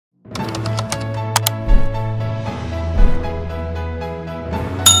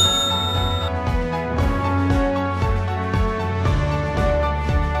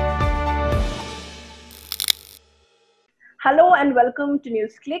Hello and welcome to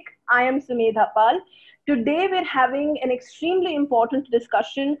NewsClick. I am Sumedha Pal. Today we're having an extremely important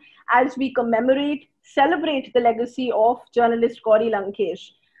discussion as we celebrate the legacy of journalist Gauri Lankesh.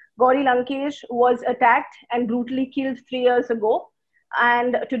 Gauri Lankesh was attacked and brutally killed 3 years ago.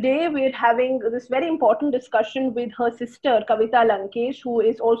 And today we're having this very important discussion with her sister, Kavitha Lankesh, who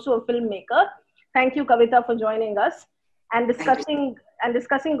is also a filmmaker. Thank you, Kavitha, for joining us and Thank you.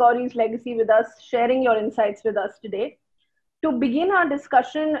 discussing Gauri's legacy with us, sharing your insights with us today. To begin our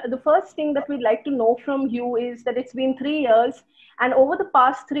discussion, the first thing that we'd like to know from you is that it's been 3 years, and over the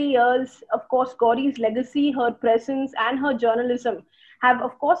past 3 years, of course, Gauri's legacy, her presence, and her journalism have,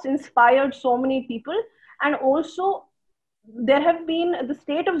 of course, inspired so many people. And also, there have been the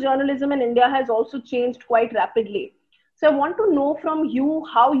state of journalism in India has also changed quite rapidly. So I want to know from you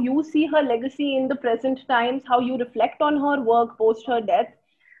how you see her legacy in the present times, how you reflect on her work post her death,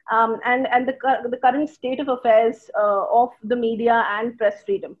 and the current state of affairs of the media and press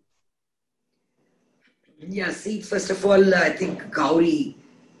freedom. Yeah, see, first of all, I think Gauri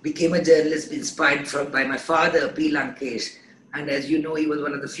became a journalist inspired by my father, P. Lankesh. And as you know, he was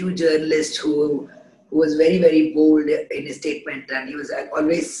one of the few journalists who was very, very bold in his statement. And he was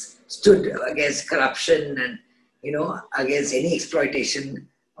always stood against corruption and, against any exploitation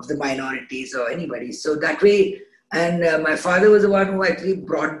of the minorities or anybody. So that way, and my father was the one who actually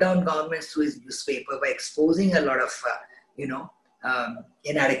brought down governments through his newspaper by exposing a lot of,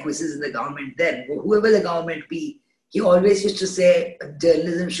 inadequacies in the government then. Whoever the government be, he always used to say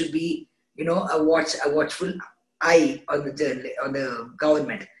journalism should be, a watchful eye on the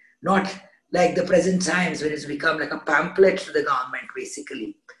government, not like the present times when it's become like a pamphlet to the government,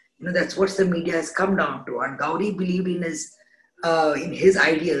 basically. That's what the media has come down to. And Gauri believed in his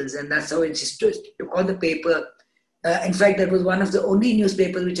ideals, and that's how it just took on the paper. In fact, that was one of the only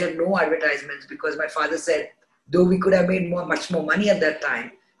newspapers which had no advertisements, because my father said, though we could have made much more money at that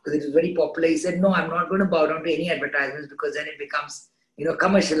time, because it was very popular, he said, no, I'm not going to bow down to any advertisements, because then it becomes,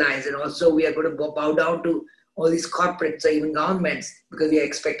 commercialized. And also we are going to bow down to all these corporates or even governments, because we are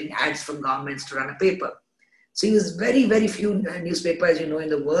expecting ads from governments to run a paper. So he was very, very few newspapers, in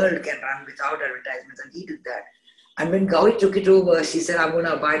the world can run without advertisements, and he did that. And when Gauri took it over, she said, I'm going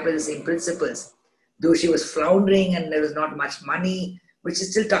to abide by the same principles. Though she was floundering and there was not much money, but she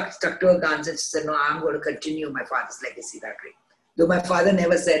still stuck to her guns, and she said, no, I'm going to continue my father's legacy that way. Though my father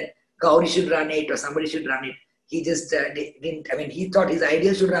never said Gauri should run it or somebody should run it. He just didn't, he thought his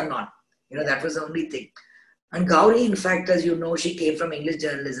ideas should run on. That was the only thing. And Gauri, in fact, as you know, she came from English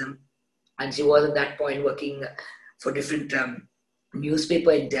journalism, and she was at that point working for different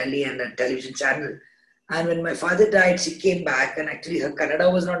newspaper in Delhi and a television channel. And when my father died, she came back, and actually her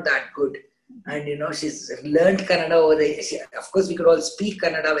Kannada was not that good. And she's learned Kannada over there. Of course, we could all speak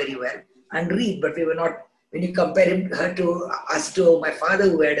Kannada very well and read, but we were not. When you compare her to us, to my father,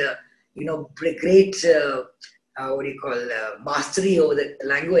 who had a great mastery over the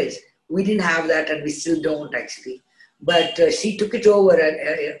language, we didn't have that, and we still don't actually. But she took it over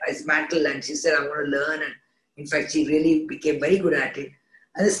as mantle, and she said, "I'm going to learn." And in fact, she really became very good at it.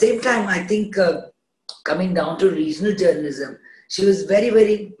 At the same time, I think coming down to regional journalism, she was very,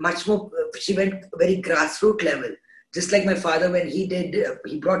 very much more, she went very grassroots level. Just like my father, when he did,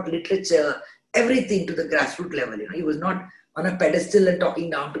 he brought literature, everything to the grassroots level. He was not on a pedestal and talking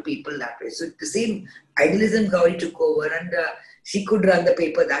down to people that way. So the same idealism Gauri took over, and she could run the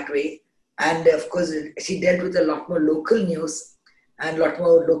paper that way. And of course, she dealt with a lot more local news and a lot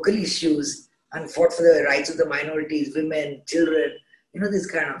more local issues, and fought for the rights of the minorities, women, children, this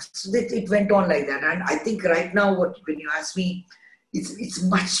kind of. So it went on like that. And I think right now, when you ask me, it's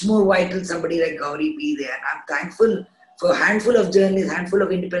much more vital somebody like Gauri be there. And I'm thankful for a handful of journalists, handful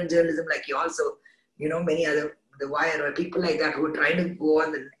of independent journalism like you also, many other, The Wire, or people like that who are trying to go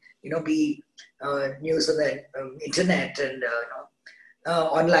on and, be news on the internet and,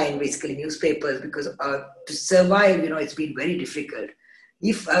 online, basically newspapers, because to survive, it's been very difficult.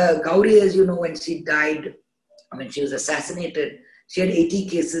 If Gauri, as you know, when she died, when she was assassinated, she had 80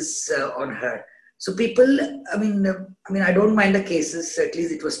 cases on her. So people, I don't mind the cases. At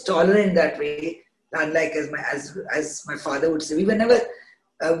least it was tolerant that way. Unlike as my father would say, we were never.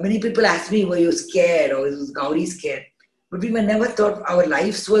 Many people ask me, "Were you scared, or was Gauri scared?" But we were never thought our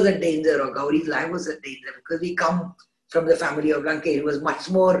lives was a danger, or Gauri's life was a danger, because we come from the family of Lankesh, who was much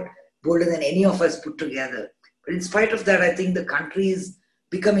more bolder than any of us put together. But in spite of that, I think the country is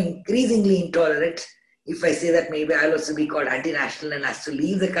becoming increasingly intolerant. If I say that, maybe I'll also be called anti-national and has to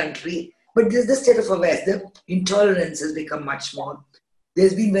leave the country. But there's the state of affairs. The intolerance has become much more.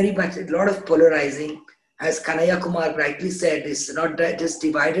 There's been a lot of polarizing. As Kanaya Kumar rightly said, it's not just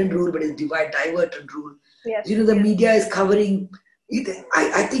divide and rule, but it's divide, divert and rule. Yes. The media is covering it.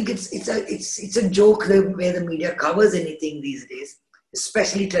 I think it's a joke the way the media covers anything these days,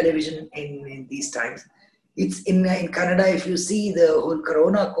 especially television in these times. It's in Canada, if you see the whole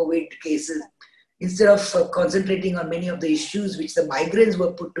Corona COVID cases, instead of concentrating on many of the issues which the migrants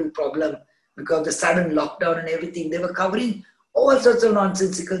were put to problem because of the sudden lockdown and everything, they were covering all sorts of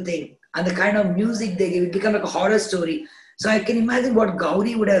nonsensical things. And the kind of music they give, it became like a horror story. So I can imagine what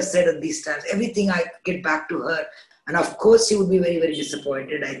Gauri would have said at these times. Everything I get back to her. And of course, she would be very, very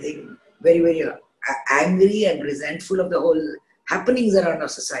disappointed, I think. Very, very angry and resentful of the whole happenings around our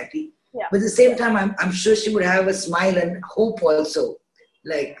society. Yeah. But at the same time, I'm sure she would have a smile and hope also,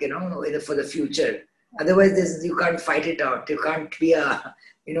 like, for the future. Otherwise, you can't fight it out. You can't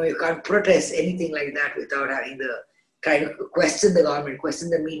you can't protest anything like that without having the kind of question the government, question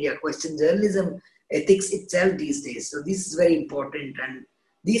the media, question journalism ethics itself these days. So this is very important. And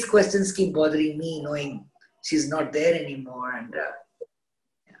these questions keep bothering me, knowing she's not there anymore. And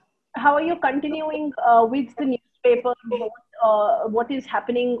how are you continuing with the newspaper? What is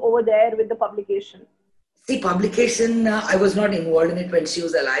happening over there with the publication? see, publication, I was not involved in it when she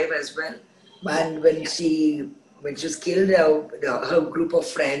was alive as well. And when she was killed, her group of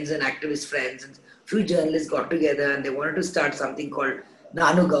friends and activist friends and few journalists got together and they wanted to start something called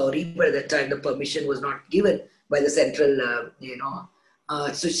Nanu Gauri, but at that time the permission was not given by the central,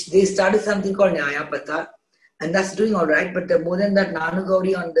 so they started something called Nyaya Patha, and that's doing all right. But more than that, Nanu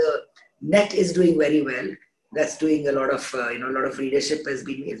Gauri on the net is doing very well. That's doing a lot of, a lot of readership has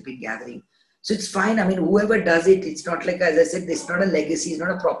been gathering. So it's fine. I mean, whoever does it, it's not like, as I said, it's not a legacy, it's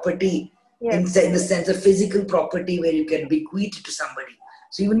not a property in the sense of physical property where you can bequeath to somebody.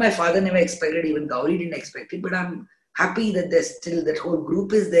 So even my father never expected, even Gauri didn't expect it, but I'm happy that there's still that whole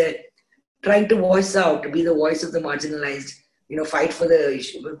group is there trying to voice out, to be the voice of the marginalized, fight for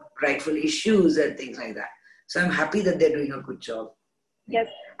the rightful issues and things like that. So I'm happy that they're doing a good job. Yes,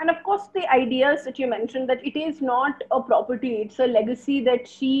 and of course the ideas that you mentioned, that it is not a property, it's a legacy that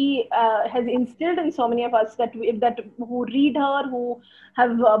she has instilled in so many of us, that who read her, who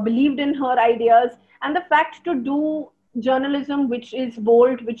have believed in her ideas, and the fact to do journalism which is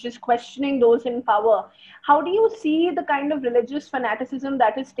bold, which is questioning those in power. How do you see the kind of religious fanaticism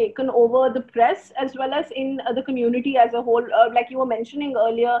that is taken over the press as well as in the community as a whole? Like you were mentioning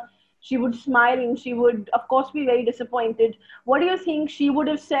earlier, she would smile and she would, of course, be very disappointed. What do you think she would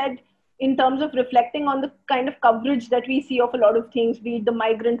have said in terms of reflecting on the kind of coverage that we see of a lot of things, be it the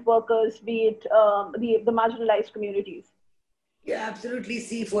migrant workers, be it the marginalized communities? Yeah, absolutely.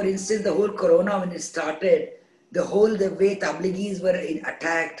 See, for instance, the whole corona, when it started, the way Tabligis were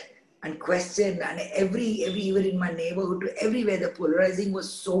attacked and questioned, and even in my neighborhood, everywhere, the polarizing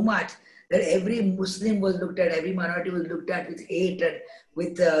was so much that every Muslim was looked at, every minority was looked at with hate and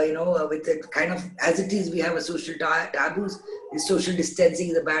with, with the kind of, as it is, we have a social taboos. Social distancing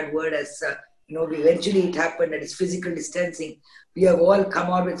is a bad word, as, eventually it happened, and it's physical distancing. We have all come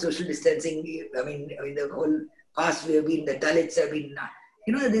out with social distancing. I mean, the whole past we have been, the Dalits have been,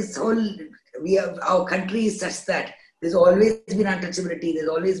 this whole, our country is such that there's always been untouchability, there's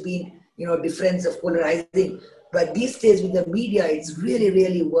always been, difference of polarizing. But these days with the media, it's really,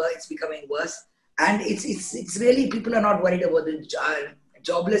 really worse, it's becoming worse. And it's really, people are not worried about the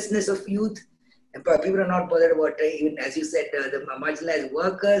joblessness of youth. People are not bothered about, even as you said, the marginalized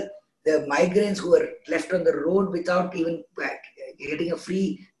workers, the migrants who are left on the road without even getting a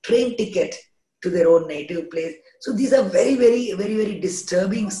free train ticket to their own native place. So these are very, very, very, very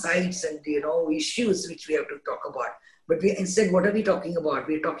disturbing sights and, issues which we have to talk about. But instead, what are we talking about?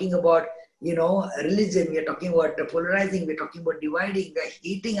 We're talking about, religion. We're talking about polarizing. We're talking about dividing. We're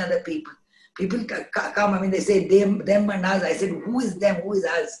hating other people. People come, I mean, they say them and us. I said, who is them? Who is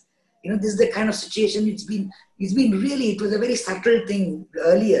us? This is the kind of situation it's been really, it was a very subtle thing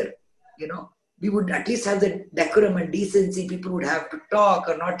earlier, we would at least have the decorum and decency. People would have to talk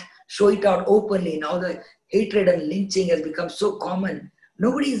or not show it out openly. Now the hatred and lynching has become so common.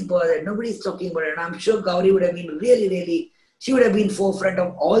 Nobody is bothered. Nobody is talking about it. And I'm sure Gauri would have been really, really, she would have been forefront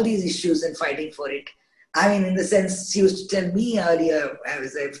of all these issues and fighting for it. I mean, in the sense, she used to tell me earlier,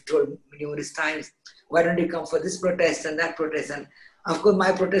 as I've told numerous times, why don't you come for this protest and that protest? And of course,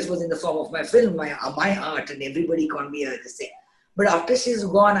 my protest was in the form of my film, my art, and everybody called me the same. But after she's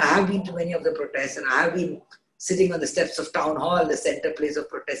gone, I have been to many of the protests, and I have been sitting on the steps of Town Hall, the center place of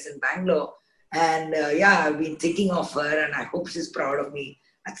protests in Bangalore. And I've been thinking of her, and I hope she's proud of me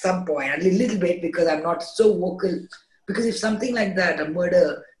at some point, a little bit, because I'm not so vocal. Because if something like that, a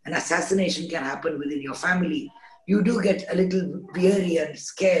murder, an assassination can happen within your family, you do get a little weary and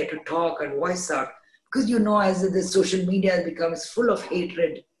scared to talk and voice out. Because as the social media becomes full of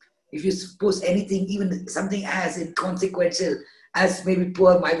hatred, if you post anything, even something as inconsequential as maybe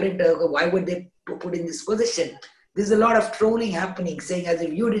poor migrant worker, why would they put in this position? There's a lot of trolling happening, saying as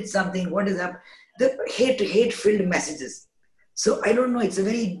if you did something, what is up? The hate-filled messages. So I don't know, it's a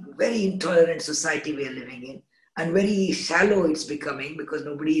very, very intolerant society we are living in, and very shallow it's becoming because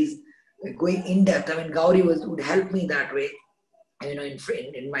nobody is going in depth. I mean, Gauri would help me that way,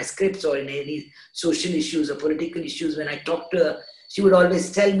 in my scripts or in any social issues or political issues. When I talk to her, she would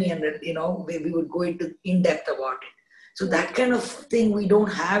always tell me, and we would go into in depth about it. So that kind of thing we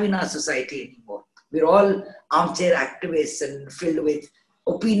don't have in our society anymore. We're all armchair activists and filled with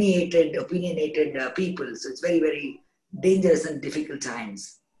opinionated people. So it's very, very dangerous and difficult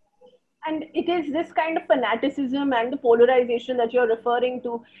times. And it is this kind of fanaticism and the polarization that you're referring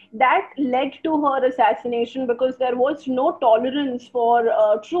to that led to her assassination, because there was no tolerance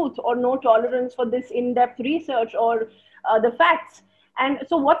for truth, or no tolerance for this in-depth research or the facts. And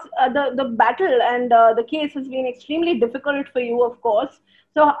so what's the battle and the case has been extremely difficult for you, of course.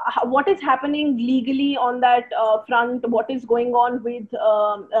 So what is happening legally on that front? What is going on with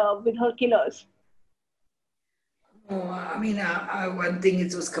her killers? Oh, I mean, one thing,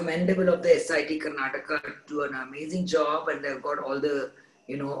 it was commendable of the SIT Karnataka to do an amazing job, and they've got all the,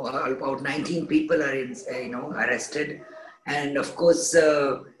 about 19 people are arrested, and of course,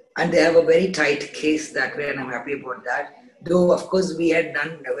 and they have a very tight case that way, and I'm happy about that. Though, of course, we had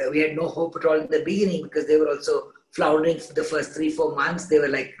no hope at all in the beginning, because they were also floundering for the first 3-4 months. They were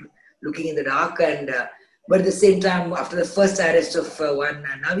like looking in the dark, and but at the same time, after the first arrest of one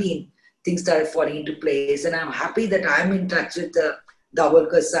Naveen, things started falling into place. And I'm happy that I'm in touch with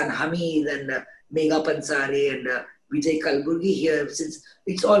Davolkar's son Hamid and Megha Pansare and Vijay Kalburgi here, since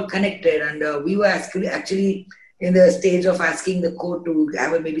it's all connected. And we were actually in the stage of asking the court to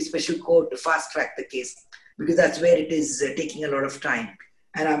have a maybe special court to fast track the case, because that's where it is taking a lot of time.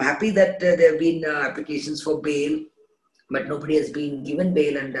 And I'm happy that there have been applications for bail, but nobody has been given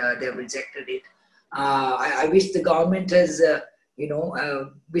bail, and they have rejected it. I wish the government has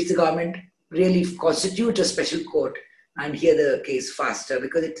which the government really constitute a special court and hear the case faster,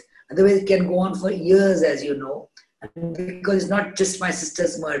 because otherwise it can go on for years, as you know, and because it's not just my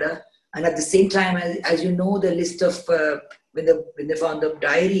sister's murder. And at the same time, as you know, the list of when they found the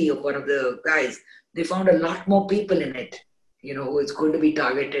diary of one of the guys, they found a lot more people in it, who is going to be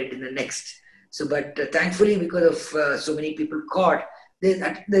targeted in the next. So, but thankfully, because of so many people caught,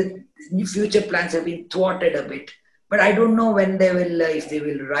 the future plans have been thwarted a bit. But I don't know when they will, if they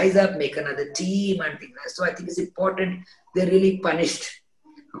will rise up, make another team and things like that. So I think it's important they're really punished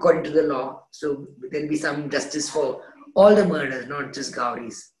according to the law. So there'll be some justice for all the murders, not just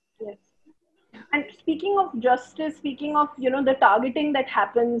Gauri's. Yes. And speaking of justice, speaking of the targeting that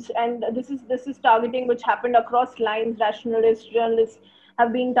happens, and this is targeting which happened across lines. Rationalists, journalists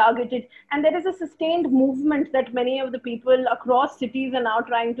have been targeted, and there is a sustained movement that many of the people across cities are now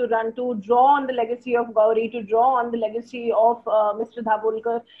trying to run to draw on the legacy of Gauri, to draw on the legacy of Mr.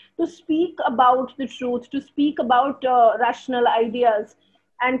 Davolkar, to speak about the truth, to speak about rational ideas,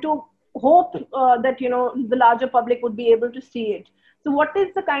 and to hope that the larger public would be able to see it. So what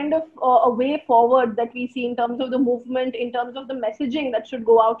is the kind of a way forward that we see in terms of the movement, in terms of the messaging that should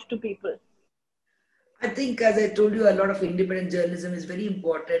go out to people? I think, as I told you, a lot of independent journalism is very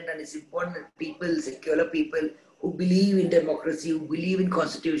important, and it's important that people, secular people who believe in democracy, who believe in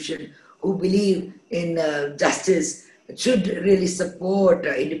constitution, who believe in justice, should really support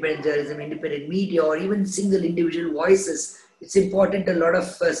independent journalism, independent media, or even single individual voices. It's important a lot of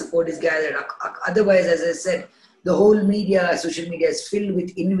support is gathered. Otherwise, as I said, the whole media, social media is filled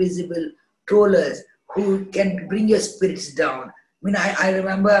with invisible trollers who can bring your spirits down. I mean, I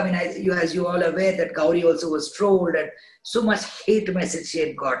remember, as you all aware, that Gauri also was trolled, and so much hate message she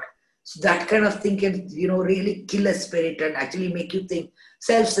had got. So that kind of thing can, really kill a spirit and actually make you think.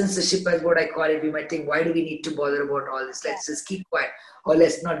 Self-censorship is what I call it. We might think, why do we need to bother about all this? Let's just keep quiet, or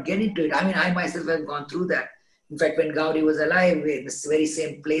let's not get into it. I mean, I myself have gone through that. In fact, when Gauri was alive, in this very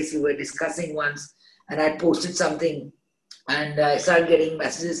same place we were discussing once, and I posted something, and I started getting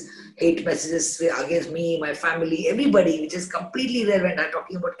messages, hate messages against me, my family, everybody, which is completely irrelevant. I'm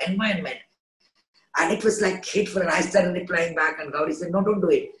talking about environment. And it was like hateful, and I started replying back, and Gauri said, no, don't do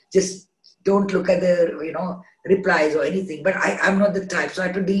it. Just don't look at the, replies or anything. But I'm not the type, so I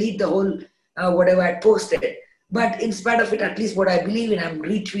had to delete the whole, whatever I posted. But in spite of it, at least what I believe in, I'm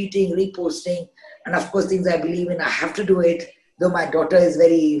retweeting, reposting, and of course, things I believe in, I have to do it. Though my daughter is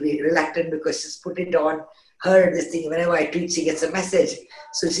very reluctant because she's put it on her, this thing, whenever I tweet, she gets a message.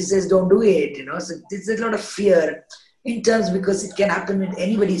 So she says, don't do it, So there's a lot of fear in terms, because it can happen with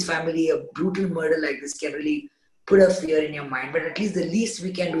anybody's family. A brutal murder like this can really put a fear in your mind, but at least the least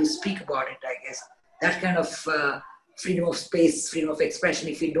we can do is speak about it, I guess. That kind of freedom of space, freedom of expression,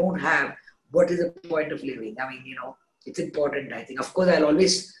 if we don't have, what is the point of living? I mean, it's important, I think. Of course, I'll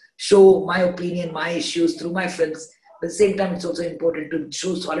always show my opinion, my issues through my films, but at the same time, it's also important to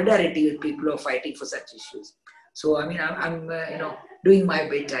show solidarity with people who are fighting for such issues. So, I mean, I'm doing my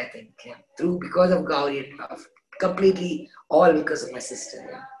bit, I think, yeah, through because of Gauri, and completely all because of my sister.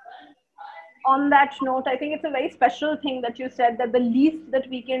 Yeah. On that note, I think it's a very special thing that you said, that the least that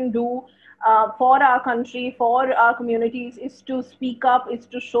we can do for our country, for our communities, is to speak up, is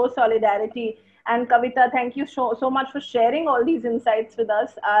to show solidarity. And Kavitha, thank you so much for sharing all these insights with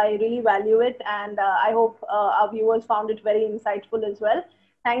us. I really value it, and I hope our viewers found it very insightful as well.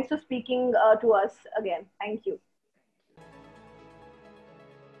 Thanks for speaking to us again. Thank you.